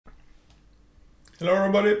Hello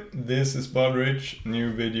everybody, this is Baldrich,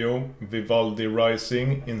 new video, Vivaldi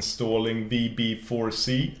Rising, installing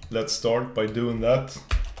VB4C. Let's start by doing that.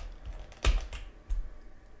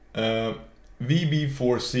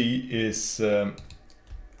 VB4C is,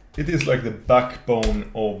 it is like the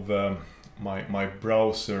backbone of my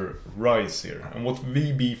browser Rise here. And what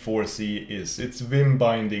VB4C is, it's Vim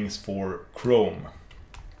bindings for Chrome.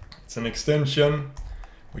 It's an extension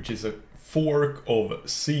which is a fork of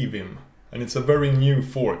CVim. And it's a very new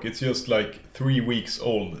fork. It's just like 3 weeks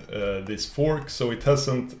old, this fork, so it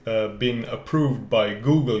hasn't been approved by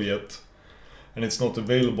Google yet, and it's not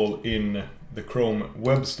available in the Chrome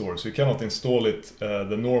web store, so you cannot install it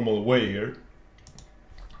the normal way here.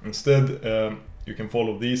 Instead, you can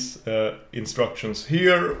follow these instructions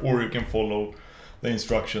here, or you can follow the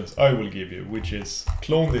instructions I will give you, which is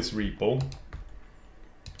clone this repo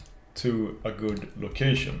to a good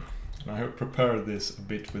location. And I have prepared this a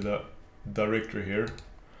bit with a directory here,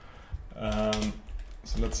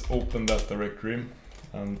 so let's open that directory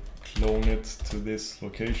and clone it to this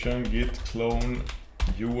location, git clone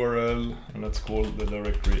URL, and let's call the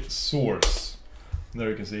directory source.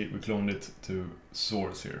 There you can see we cloned it to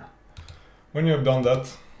source here. When you have done that,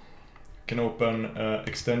 you can open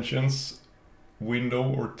extensions window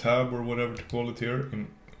or tab or whatever to call it here in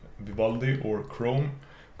Vivaldi or Chrome,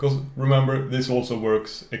 because remember, this also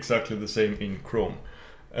works exactly the same in Chrome.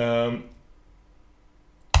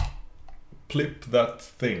 Clip that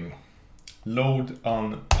thing, load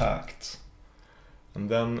unpacked, and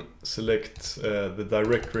then select the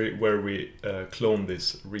directory where we clone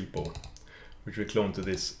this repo, which we clone to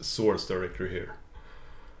this source directory here.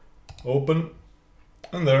 Open,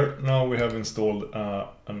 and there, now we have installed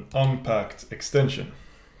an unpacked extension.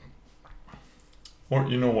 Or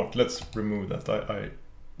you know what, let's remove that. I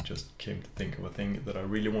just came to think of a thing that I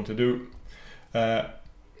really want to do.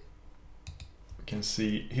 You can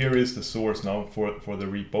see here is the source now for the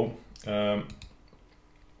repo,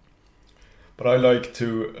 but I like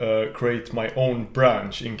to create my own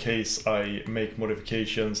branch in case I make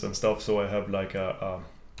modifications and stuff, so I have like a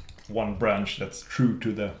one branch that's true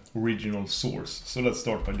to the original source. So let's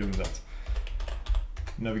start by doing that.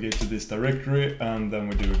 Navigate to this directory, and then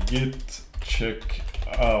we do git check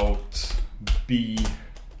out b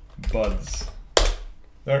buds.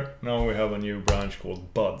 There, now we have a new branch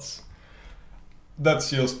called buds.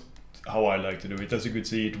 That's just how I like to do it. As you could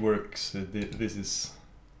see, it works. This is,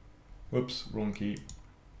 whoops, wrong key.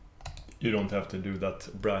 You don't have to do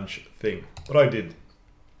that branch thing, but I did.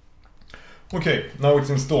 Okay, now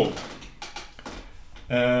it's installed.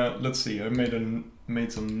 Let's see, I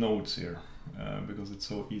made some notes here because it's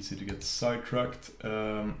so easy to get sidetracked.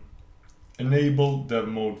 Enable dev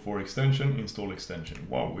mode for extension, install extension.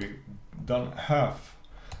 Wow, we've done half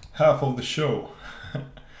of the show.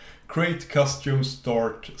 Create custom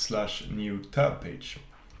start/new tab page.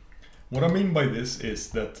 What I mean by this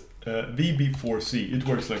is that VB4C, it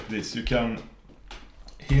works like this. You can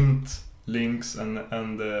hint links and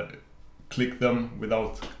click them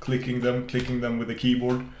without clicking them with the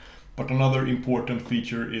keyboard. But another important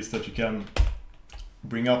feature is that you can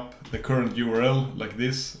bring up the current URL like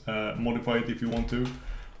this, modify it if you want to,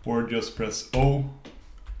 or just press O.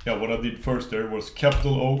 Yeah, what I did first there was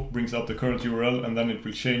capital O, brings up the current URL, and then it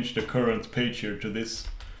will change the current page here to this.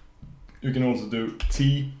 You can also do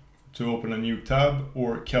T to open a new tab,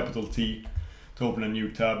 or capital T to open a new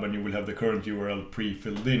tab, and you will have the current URL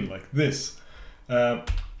pre-filled in like this. But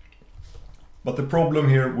the problem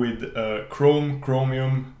here with Chrome,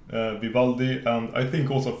 Chromium, Vivaldi, and I think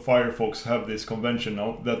also Firefox have this convention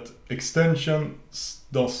now that extensions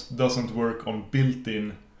doesn't work on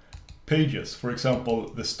built-in pages. For example,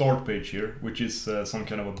 the start page here, which is some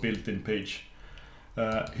kind of a built-in page.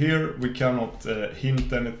 Here we cannot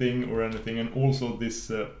hint anything or anything, and also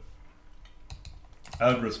this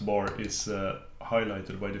address bar is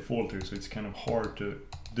highlighted by default here, so it's kind of hard to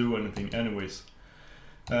do anything anyways.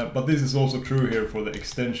 But this is also true here for the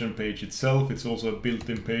extension page itself. It's also a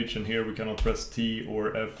built-in page, and here we cannot press T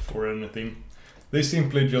or F or anything. They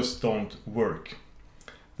simply just don't work.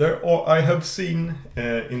 I have seen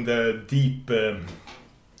in the deep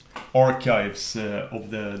archives of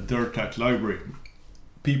the DirtHack library,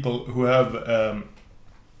 people who have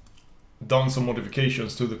done some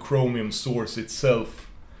modifications to the Chromium source itself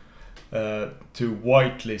to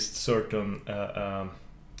whitelist certain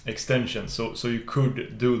extensions, so you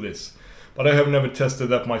could do this. But I have never tested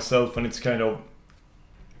that myself, and it's kind of,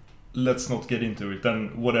 let's not get into it,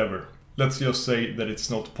 and whatever. Let's just say that it's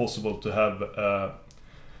not possible to have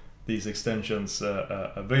these extensions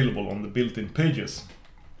available on the built-in pages.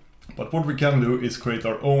 But what we can do is create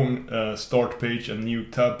our own start page and new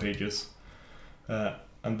tab pages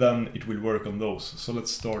and then it will work on those. So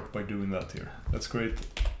let's start by doing that here. Let's create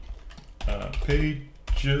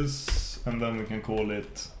pages, and then we can call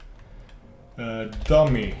it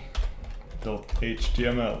dummy.html,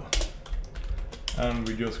 and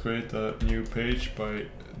we just create a new page by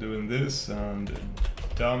doing this, and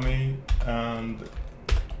dummy, and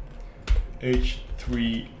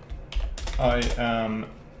h3 I am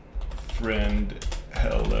friend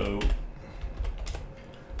hello.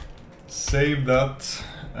 Save that,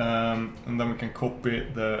 and then we can copy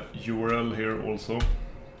the URL here also.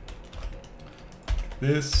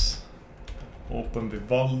 This, open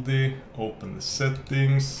Vivaldi, open the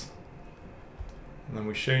settings, and then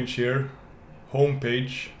we change here,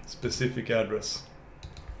 homepage, specific address.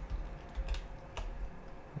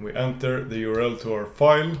 We enter the URL to our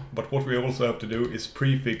file, but what we also have to do is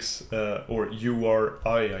prefix, or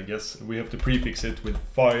URI, I guess. We have to prefix it with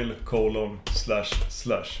file : /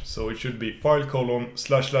 So it should be file : /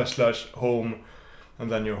 home, and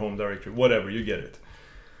then your home directory, whatever, you get it.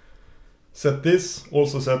 Set this,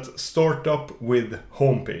 also set startup with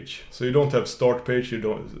homepage. So you don't have start page,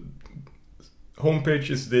 homepage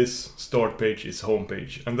is this, start page is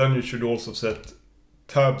homepage. And then you should also set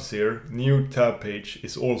tabs here. New tab page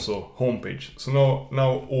is also homepage. So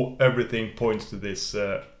now everything points to this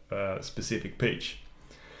specific page.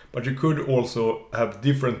 But you could also have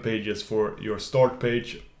different pages for your start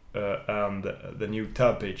page and the new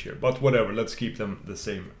tab page here. But whatever, let's keep them the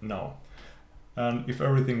same now. And if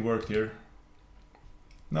everything worked here,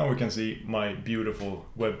 now we can see my beautiful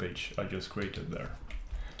web page I just created there.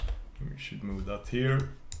 We should move that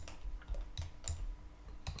here.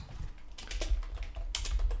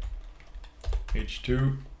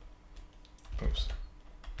 H2. Oops.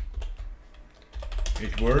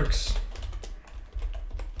 It works.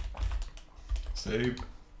 Save.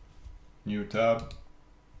 New tab.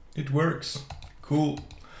 It works. Cool.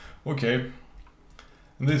 Okay.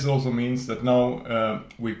 And this also means that now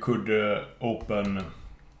we could open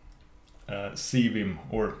VIM,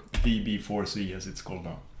 or VB4C as it's called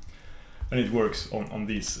now. And it works on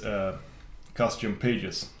these custom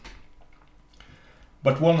pages.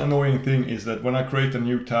 But one annoying thing is that when I create a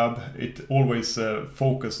new tab, it always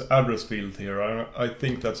focuses the address field here. I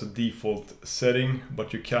think that's a default setting,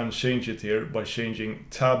 but you can change it here by changing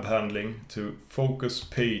tab handling to focus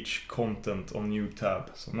page content on new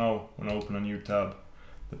tab. So now when I open a new tab,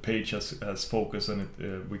 the page has focus, and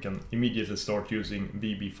we can immediately start using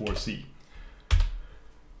VB4C.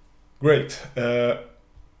 Great.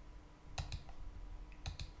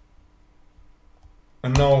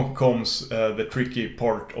 And now comes the tricky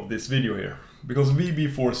part of this video here, because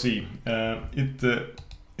VB4C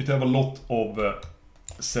it have a lot of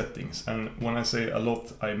settings, and when I say a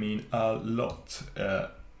lot, I mean a lot.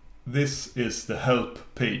 This is the help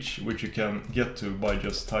page, which you can get to by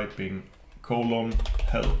just typing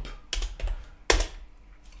 :help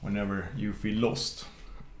whenever you feel lost,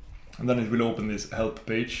 and then it will open this help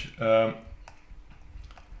page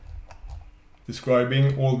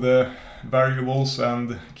describing all the variables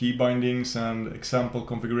and key bindings and example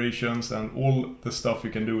configurations and all the stuff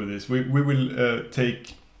you can do with this. We will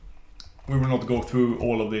not go through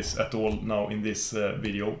all of this at all now in this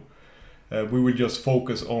video. We will just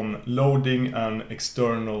focus on loading and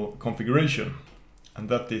external configuration, and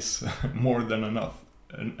that is more than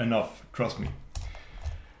enough, trust me.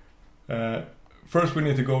 First we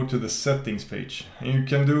need to go to the settings page, and you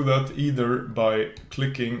can do that either by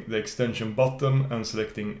clicking the extension button and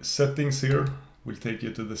selecting settings here, will take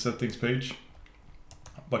you to the settings page,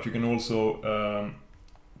 but you can also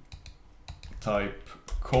type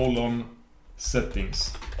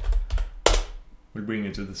 :settings, will bring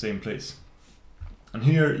you to the same place. And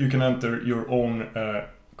here you can enter your own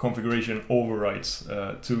configuration overrides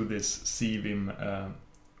to this VIM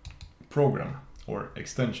program or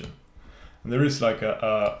extension. And there is like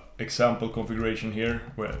a example configuration here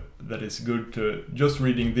that is good to just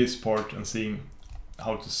reading this part and seeing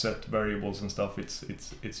how to set variables and stuff.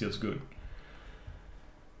 It's just good.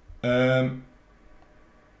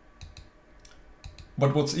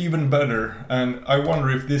 But what's even better, and I wonder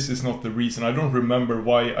if this is not the reason, I don't remember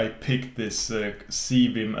why I picked this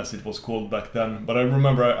VIM as it was called back then, but I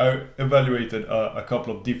remember I evaluated a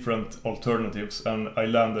couple of different alternatives, and I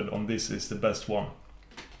landed on this is the best one.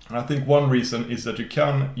 And I think one reason is that you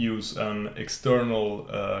can use an external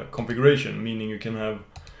configuration, meaning you can have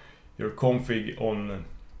your config on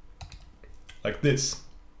like this.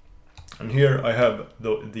 And here I have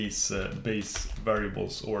these base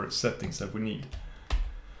variables or settings that we need.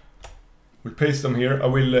 We'll paste them here. I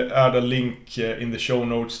will add a link in the show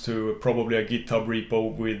notes to probably a GitHub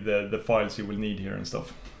repo with the files you will need here and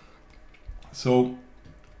stuff. So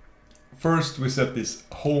first we set this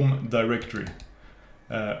home directory,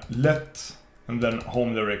 let, and then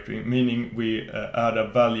home directory, meaning we add a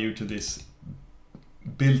value to this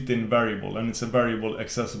built-in variable, and it's a variable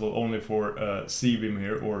accessible only for CVIM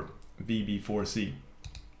here, or VB4C.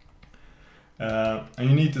 And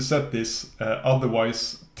you need to set this,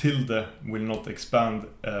 otherwise tilde will not expand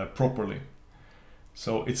properly.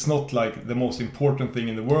 So it's not like the most important thing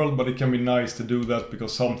in the world, but it can be nice to do that,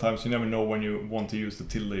 because sometimes you never know when you want to use the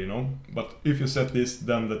tilde, you know. But if you set this,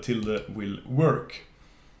 then the tilde will work.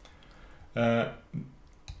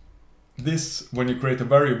 This, when you create a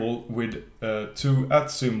variable with two @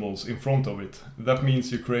 symbols in front of it, that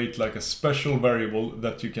means you create like a special variable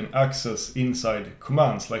that you can access inside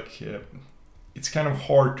commands. Like it's kind of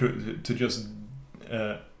hard to just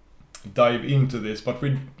dive into this, but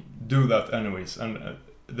we do that anyways, and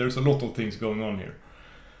there's a lot of things going on here.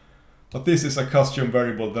 But this is a custom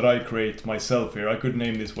variable that I create myself here. I could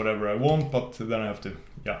name this whatever I want, but then I have to,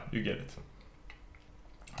 yeah, you get it.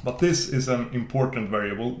 But this is an important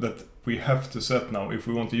variable that we have to set now if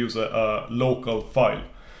we want to use a local file,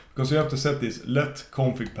 because you have to set this let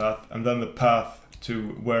config path and then the path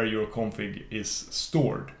to where your config is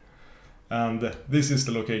stored. And this is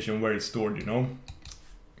the location where it's stored, you know.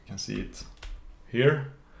 You can see it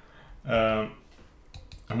here.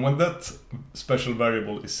 And when that special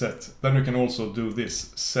variable is set, then you can also do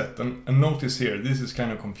this set. And notice here, this is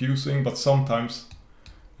kind of confusing, but sometimes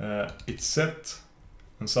it's set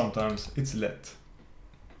and sometimes it's let.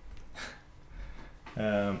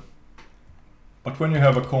 But when you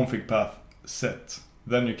have a config path set,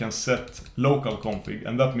 then you can set local config,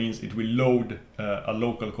 and that means it will load a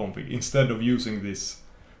local config instead of using this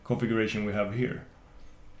configuration we have here.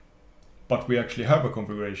 But we actually have a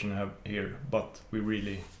configuration here, but we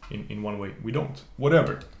really, in one way, we don't.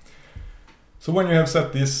 Whatever. So when you have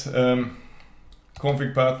set this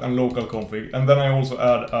config path and local config, and then I also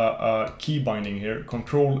add a key binding here,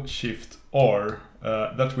 Control-Shift-R,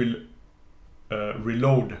 that will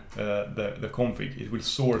reload the config. It will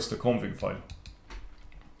source the config file.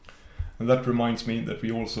 And that reminds me that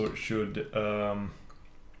we also should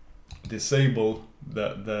disable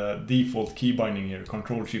the default key binding here,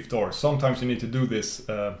 Control-Shift-R. Sometimes you need to do this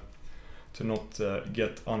to not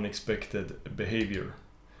get unexpected behavior.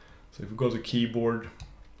 So if we go to keyboard,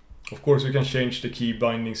 of course you can change the key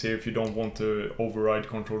bindings here if you don't want to override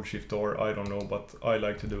Control-Shift-R, I don't know, but I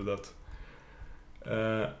like to do that.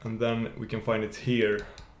 And then we can find it here,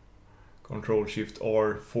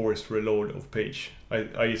 Control-Shift-R, force reload of page.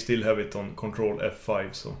 I still have it on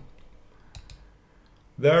Control-F5, so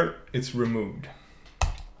there it's removed.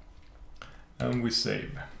 And we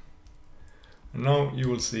save. And now you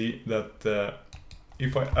will see that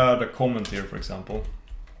if I add a comment here, for example,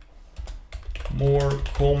 more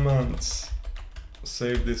comments,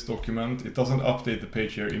 save this document. It doesn't update the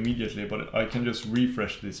page here immediately, but I can just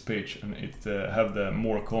refresh this page and it have the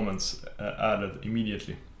more comments added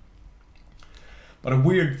immediately. But a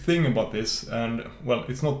weird thing about this, and well,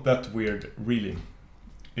 it's not that weird really,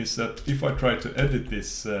 is that if I try to edit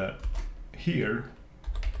this here,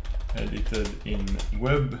 edited in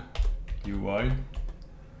web UI,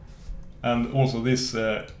 and also this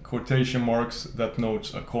quotation marks that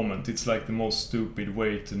notes a comment. It's like the most stupid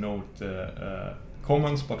way to note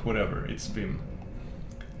comments, but whatever, it's Vim.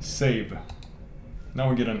 Save. Now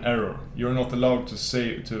we get an error. You're not allowed to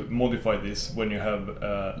save, to modify this when you have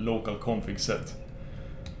local config set.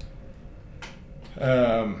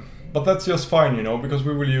 But that's just fine, you know, because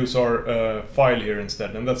we will use our file here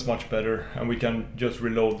instead, and that's much better, and we can just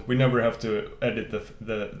reload. We never have to edit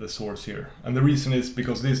the source here. And the reason is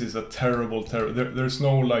because this is a terrible there's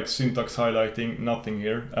no like syntax highlighting, nothing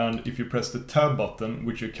here. And if you press the tab button,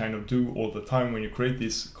 which you kind of do all the time when you create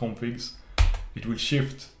these configs, it will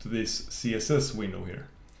shift to this CSS window here.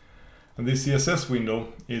 And this CSS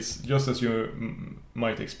window is just as you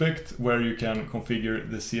might expect, where you can configure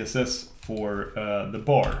the CSS for the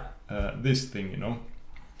bar. This thing, you know,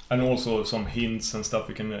 and also some hints and stuff.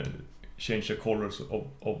 You can change the colors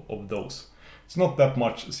of those. It's not that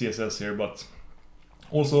much CSS here, but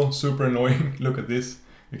also super annoying. Look at this.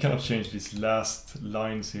 You cannot change these last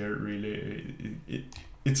lines here, really.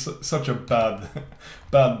 It's such a bad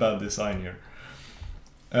design here.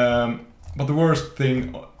 But the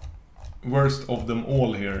worst of them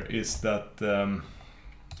all here is that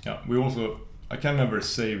yeah, I can never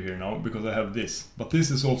save here now because I have this. But this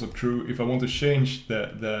is also true if I want to change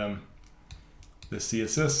the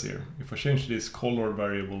CSS here. If I change this color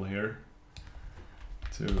variable here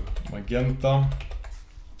to magenta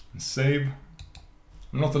and save,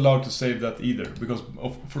 I'm not allowed to save that either, because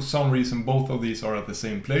for some reason both of these are at the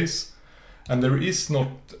same place, And there is not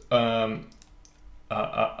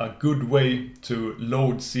a good way to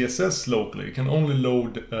load CSS locally. You can only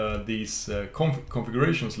load these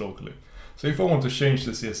configurations locally. So if I want to change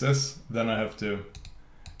the CSS, then I have to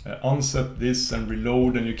unset this and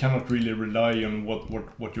reload, and you cannot really rely on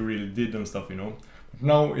what you really did and stuff, you know. But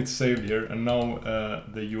now it's saved here, and now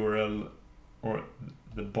the URL or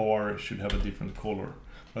the bar should have a different color.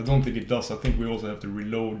 I don't think it does. I think we also have to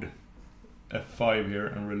reload F5 here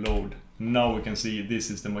and reload. Now we can see this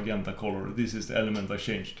is the magenta color. This is the element I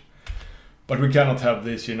changed. But we cannot have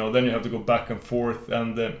this, you know. Then you have to go back and forth,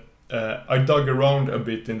 and I dug around a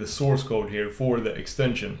bit in the source code here for the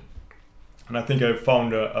extension, and I think I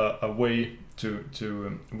found a way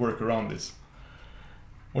to work around this.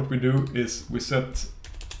 What we do is we set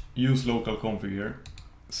use localconfig here,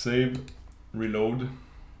 save, reload.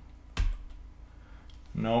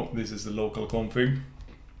 Now this is the localconfig.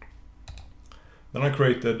 Then I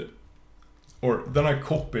created, or then I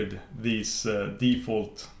copied these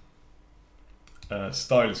default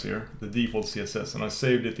styles here, the default CSS, and I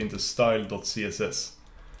saved it into style.css.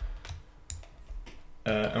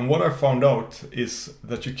 And what I found out is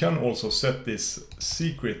that you can also set this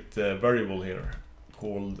secret variable here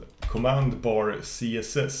called command bar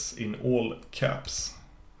CSS in all caps.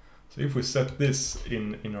 So if we set this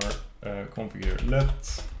in our config here,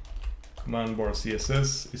 let command bar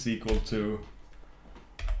CSS is equal to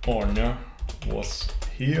Arne was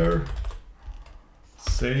here,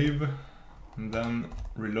 save, and then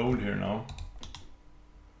reload here now.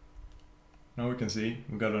 Now we can see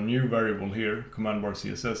we got a new variable here, command bar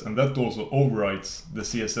CSS, and that also overrides the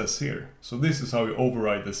CSS here. So this is how we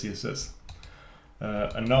override the CSS.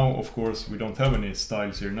 And now, of course, we don't have any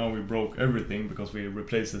styles here. Now we broke everything because we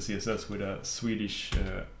replaced the CSS with a Swedish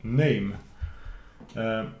name.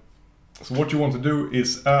 So what you want to do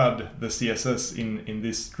is add the CSS in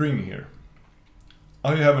this string here.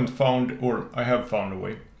 I haven't found, or I have found a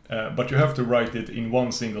way, but you have to write it in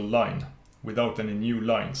one single line without any new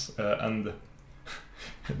lines, and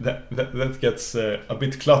that gets a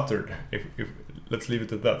bit cluttered. If let's leave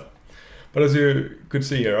it at that. But as you could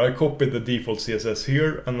see here, I copied the default CSS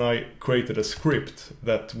here, and I created a script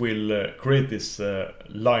that will create this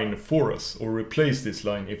line for us, or replace this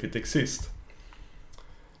line if it exists.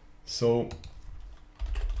 So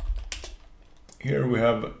here we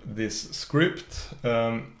have this script,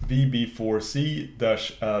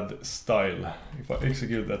 vb4c-add style. If I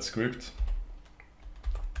execute that script,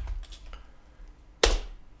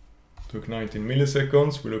 took 19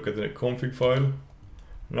 milliseconds. We look at the config file.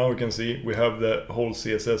 Now we can see we have the whole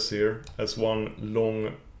CSS here as one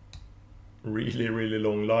long, really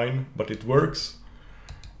long line, but it works.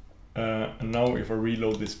 And now if I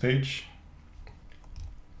reload this page,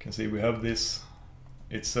 you can see we have this.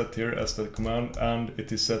 It's set here as the command, and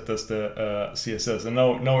it is set as the CSS. And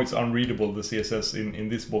now it's unreadable, the CSS in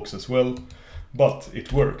this box as well, but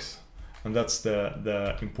it works. And that's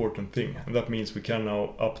the important thing. And that means we can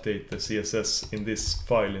now update the CSS in this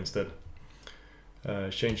file instead.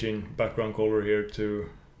 Changing background color here to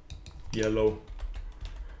yellow.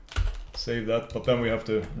 Save that, but then we have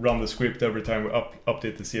to run the script every time we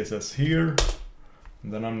update the CSS here.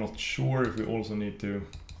 And then I'm not sure if we also need to...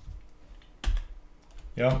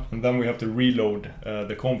 Yeah, and then we have to reload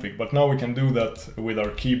the config. But now we can do that with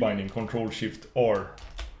our key binding, Ctrl-Shift-R.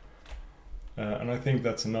 And I think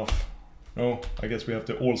that's enough. No, I guess we have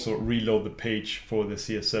to also reload the page for the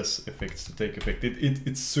CSS effects to take effect.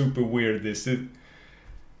 It's super weird, this.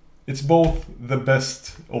 It's both the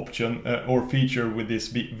best option or feature with this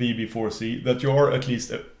VB4C, that you are at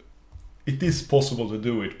least... it is possible to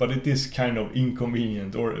do it, but it is kind of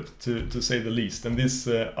inconvenient, or to say the least. And this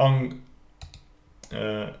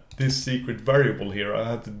this secret variable here,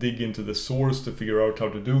 I had to dig into the source to figure out how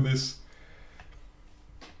to do this.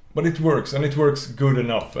 But it works, and it works good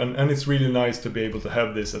enough, and it's really nice to be able to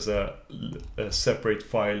have this as a separate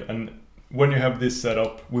file. And when you have this set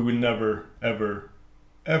up, we will never, ever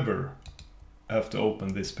have to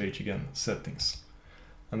open this page again, settings.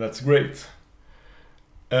 And that's great.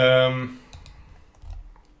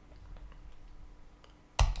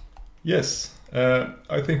 Yes,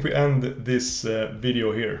 I think we end this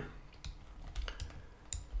video here.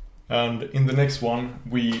 And in the next one,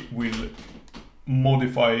 we will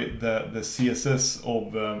modify the CSS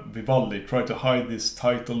of Vivaldi, try to hide this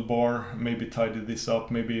title bar, maybe tidy this up,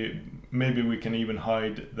 maybe we can even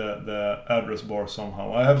hide the address bar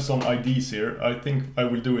somehow. I have some IDs here. I think I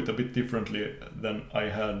will do it a bit differently than I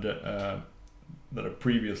had that I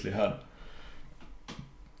previously had.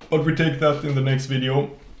 But we take that in the next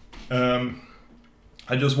video.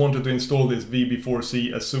 I just wanted to install this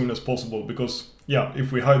VB4C as soon as possible because, yeah,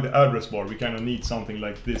 if we hide the address bar, we kind of need something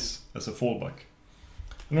like this as a fallback.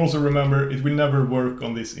 And also remember, it will never work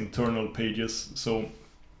on these internal pages, so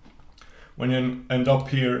when you end up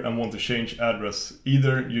here and want to change address,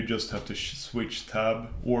 either you just have to switch tab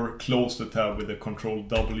or close the tab with the Control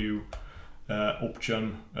W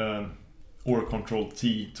option or Control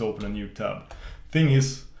T to open a new tab. Thing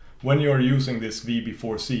is, when you are using this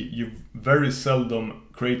VB4C, you very seldom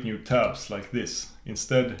create new tabs like this.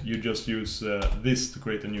 Instead, you just use this to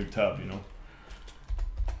create a new tab, you know.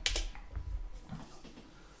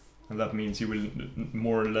 And that means you will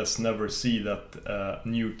more or less never see that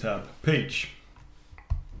new tab page.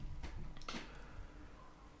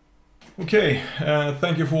 Okay,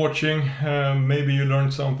 thank you for watching. Maybe you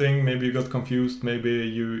learned something, maybe you got confused, maybe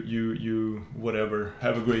you whatever.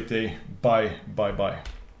 Have a great day. Bye, bye, bye.